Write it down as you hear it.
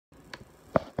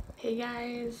Hey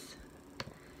guys,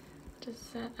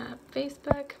 just set up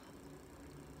Facebook.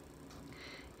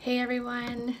 Hey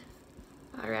everyone.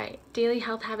 Alright, Daily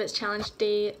Health Habits Challenge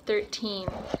Day 13.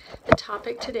 The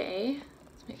topic today,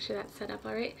 let's make sure that's set up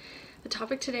alright. The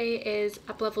topic today is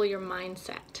Uplevel Your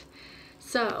Mindset.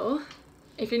 So,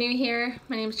 if you're new here,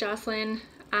 my name is Jocelyn.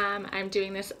 I'm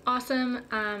doing this awesome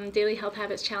Daily Health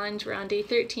Habits Challenge. We're on day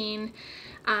 13.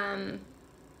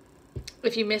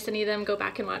 If you miss any of them, go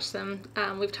back and watch them.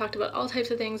 We've talked about all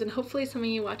types of things, and hopefully some of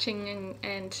you watching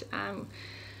and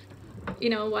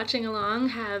watching along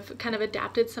have kind of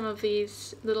adapted some of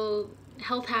these little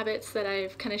health habits that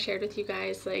I've kind of shared with you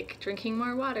guys, like drinking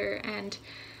more water and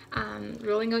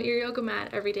rolling out your yoga mat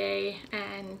every day,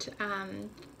 and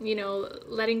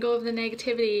letting go of the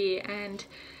negativity and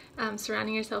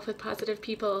surrounding yourself with positive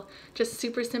people. Just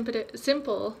super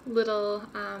simple little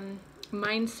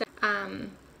mindset.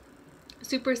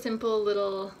 Super simple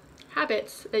little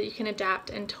habits that you can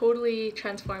adapt and totally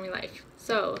transform your life.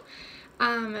 So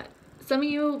some of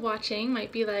you watching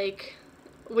might be like,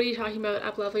 what are you talking about,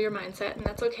 uplevel your mindset? And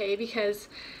that's okay, because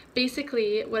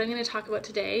basically what I'm going to talk about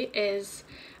today is,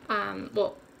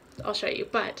 well, I'll show you,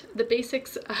 but the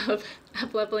basics of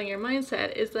upleveling your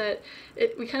mindset is that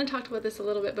we kind of talked about this a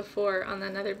little bit before on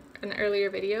an earlier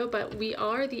video, but we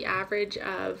are the average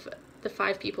of the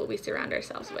 5 people we surround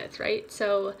ourselves with, right?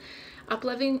 So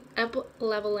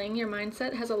upleveling your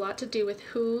mindset has a lot to do with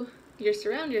who you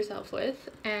surround yourself with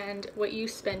and what you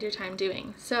spend your time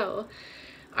doing. So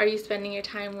are you spending your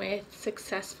time with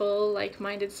successful,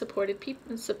 like-minded, supportive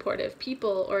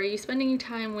people, or are you spending your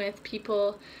time with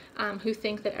people who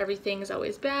think that everything is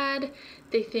always bad?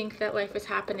 They think that life is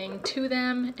happening to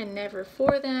them and never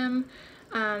for them.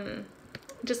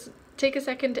 Just take a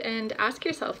second and ask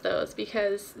yourself those,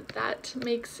 because that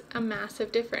makes a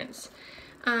massive difference.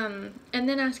 And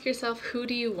then ask yourself, who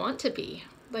do you want to be?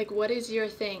 Like, what is your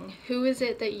thing? Who is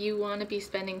it that you want to be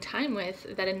spending time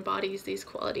with that embodies these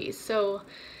qualities? So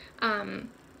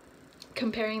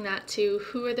comparing that to,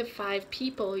 who are the 5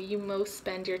 people you most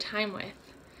spend your time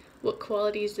with? What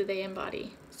qualities do they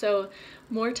embody? So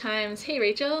more times, hey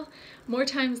Rachel, more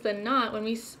times than not,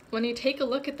 when you take a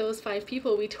look at those 5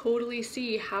 people, we totally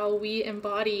see how we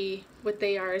embody what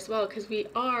they are as well, because we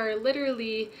are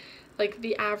literally like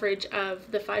the average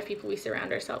of the 5 people we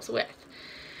surround ourselves with.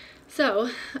 So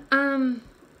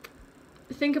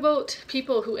think about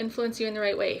people who influence you in the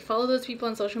right way. Follow those people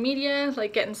on social media,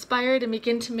 like get inspired and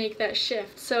begin to make that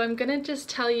shift. So I'm gonna just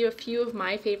tell you a few of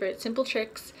my favorite simple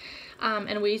tricks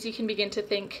and ways you can begin to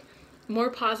think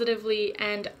more positively,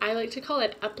 and I like to call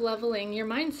it upleveling your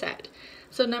mindset.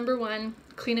 So number 1,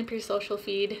 clean up your social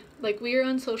feed. Like, we are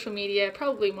on social media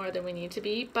probably more than we need to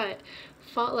be, but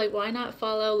why not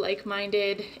follow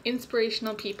like-minded,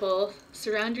 inspirational people?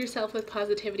 Surround yourself with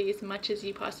positivity as much as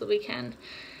you possibly can.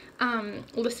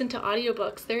 Listen to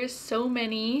audiobooks. There's so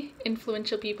many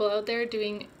influential people out there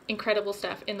doing incredible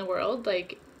stuff in the world,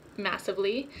 like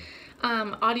massively.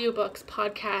 Audiobooks,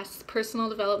 podcasts, personal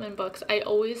development books. I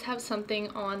always have something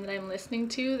on that I'm listening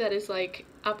to that is like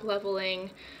up-leveling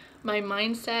my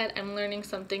mindset. I'm learning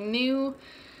something new.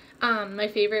 My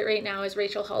favorite right now is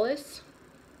Rachel Hollis.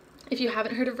 If you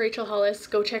haven't heard of Rachel Hollis,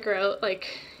 go check her out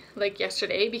like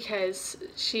yesterday, because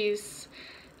she's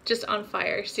just on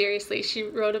fire. Seriously, she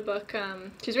wrote a book.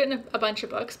 She's written a bunch of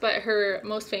books, but her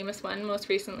most famous one, most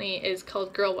recently, is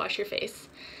called Girl Wash Your Face.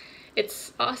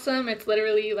 It's awesome. It's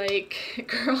literally like,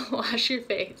 girl, wash your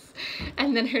face.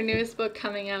 And then her newest book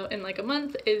coming out in like a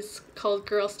month is called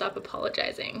Girl, Stop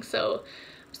Apologizing. So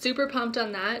super pumped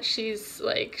on that. She's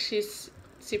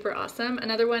super awesome.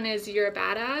 Another one is You're a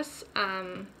Badass.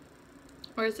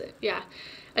 Or is it? Yeah,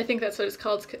 I think that's what it's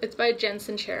called. It's by Jen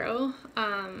Sincero.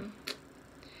 And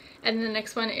the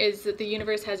next one is The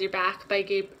Universe Has Your Back by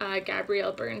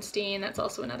Gabrielle Bernstein. That's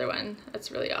also another one that's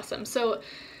really awesome. So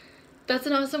that's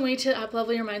an awesome way to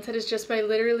uplevel your mindset, is just by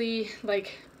literally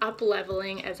like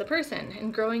up-leveling as a person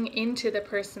and growing into the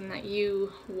person that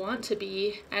you want to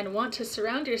be and want to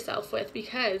surround yourself with,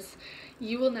 because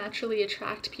you will naturally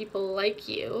attract people like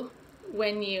you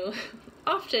when you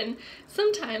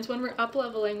sometimes when we're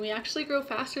up-leveling, we actually grow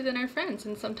faster than our friends,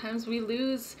 and sometimes we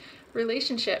lose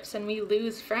relationships and we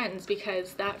lose friends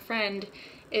because that friend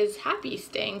is happy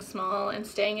staying small and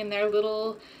staying in their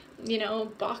little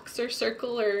box or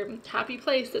circle or happy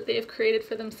place that they have created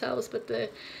for themselves. But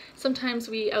sometimes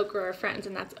we outgrow our friends,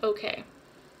 and that's okay.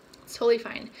 It's totally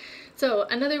fine. So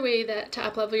another way to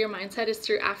uplevel your mindset is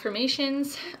through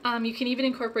affirmations. You can even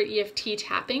incorporate EFT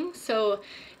tapping. So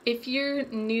if you're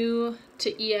new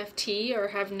to EFT or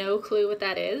have no clue what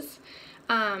that is,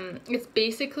 it's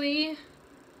basically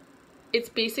it's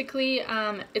basically,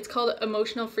 it's called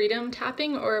emotional freedom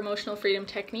tapping or emotional freedom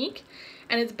technique,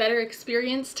 and it's better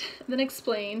experienced than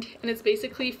explained, and it's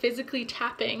basically physically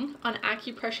tapping on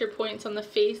acupressure points on the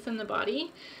face and the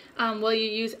body while you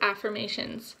use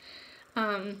affirmations.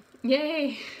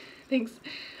 Yay! Thanks.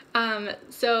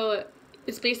 So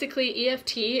it's basically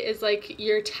EFT is like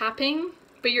you're tapping,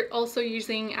 but you're also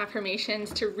using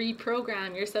affirmations to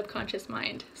reprogram your subconscious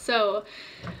mind. So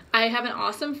I have an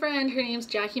awesome friend, her name's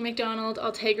Jackie McDonald,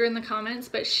 I'll tag her in the comments,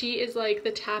 but she is like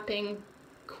the tapping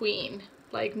queen,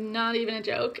 like not even a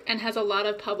joke, and has a lot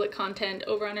of public content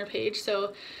over on her page.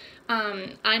 So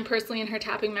I'm personally in her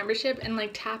tapping membership, and like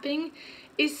tapping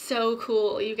is so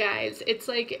cool, you guys. It's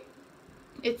like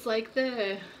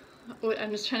the, I'm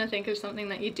just trying to think of something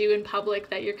that you do in public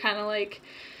that you're kind of like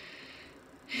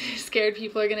scared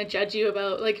people are gonna judge you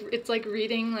about. Like, it's like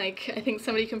reading, like, I think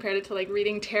somebody compared it to like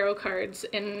reading tarot cards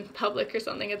in public or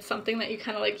something. It's something that you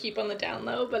kind of like keep on the down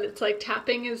low, but it's like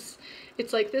tapping is,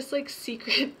 it's like this like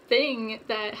secret thing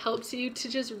that helps you to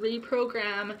just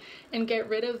reprogram and get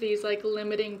rid of these like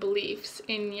limiting beliefs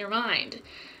in your mind,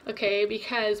 okay?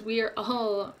 Because we are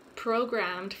all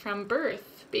programmed from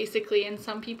birth, basically, and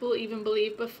some people even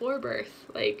believe before birth.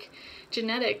 Like,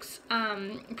 genetics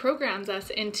programs us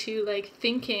into like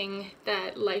thinking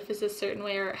that life is a certain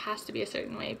way or it has to be a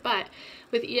certain way. But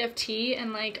with EFT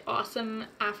and like awesome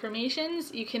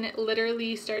affirmations, you can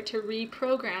literally start to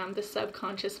reprogram the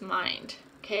subconscious mind,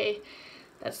 okay?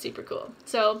 That's super cool.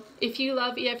 So if you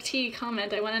love EFT,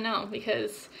 comment, I want to know,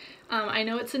 because I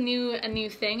know it's a new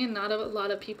thing and not a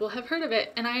lot of people have heard of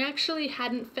it, and I actually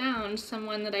hadn't found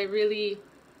someone that I really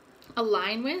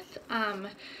align with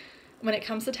when it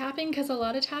comes to tapping, because a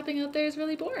lot of tapping out there is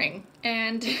really boring,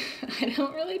 and I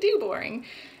don't really do boring.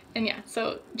 And yeah,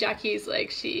 so Jackie's like,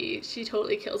 she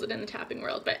totally kills it in the tapping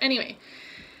world. But anyway,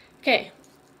 okay,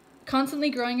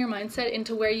 constantly growing your mindset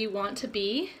into where you want to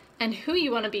be and who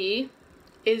you want to be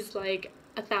is like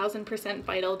 1000%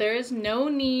 vital. There is no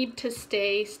need to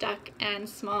stay stuck and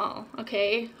small,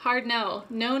 okay? Hard no.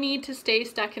 No need to stay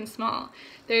stuck and small.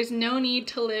 There's no need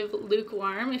to live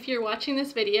lukewarm. If you're watching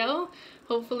this video,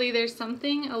 hopefully there's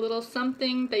something, a little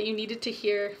something that you needed to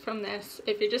hear from this.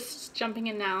 If you're just jumping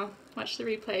in now, watch the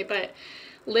replay, but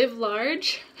live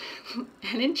large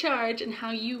and in charge in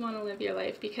how you want to live your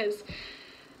life, because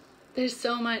there's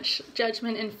so much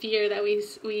judgment and fear that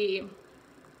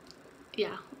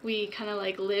we kind of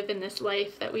like live in this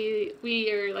life that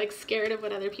we are like scared of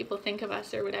what other people think of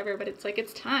us or whatever. But it's like,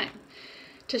 it's time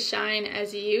to shine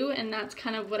as you, and that's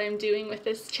kind of what I'm doing with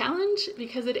this challenge,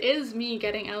 because it is me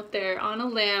getting out there on a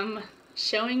limb,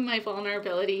 showing my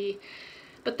vulnerability.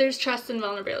 But there's trust in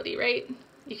vulnerability, right?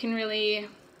 You can really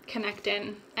connect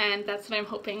in, and that's what I'm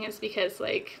hoping, is because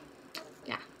like,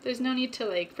 yeah, there's no need to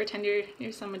like pretend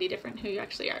you're somebody different who you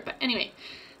actually are. But anyway,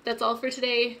 that's all for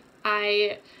today.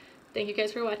 I thank you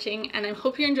guys for watching, and I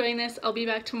hope you're enjoying this. I'll be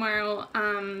back tomorrow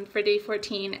for day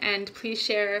 14, and please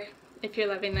share if you're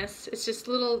loving this. It's just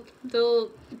little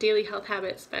daily health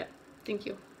habits, but thank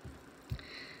you.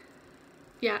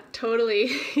 Yeah, totally.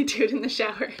 You do it in the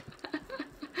shower.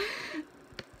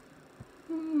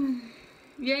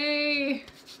 Yay!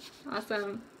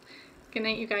 Awesome. Good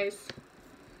night, you guys.